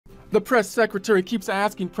The press secretary keeps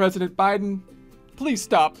asking President Biden, please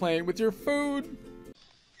stop playing with your food.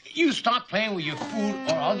 You stop playing with your food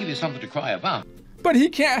or I'll give you something to cry about. But he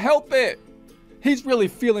can't help it. He's really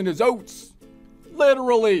feeling his oats.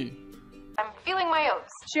 Literally. I'm feeling my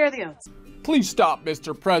oats. Share the oats. Please stop,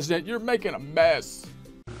 Mr. President. You're making a mess.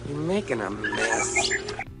 You're making a mess.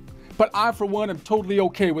 But I, for one, am totally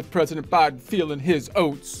okay with President Biden feeling his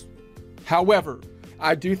oats. However,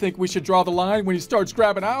 I do think we should draw the line when he starts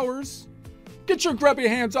grabbing ours. Get your grubby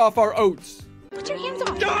hands off our oats. Put your hands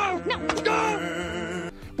off. No.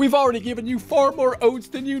 We've already given you far more oats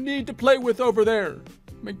than you need to play with over there.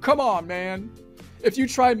 I mean, come on, man. If you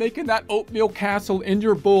try making that oatmeal castle in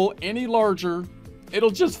your bowl any larger, it'll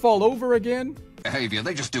just fall over again. Behavior,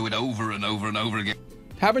 they just do it over and over and over again.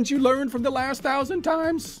 Haven't you learned from the last 1,000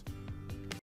 times?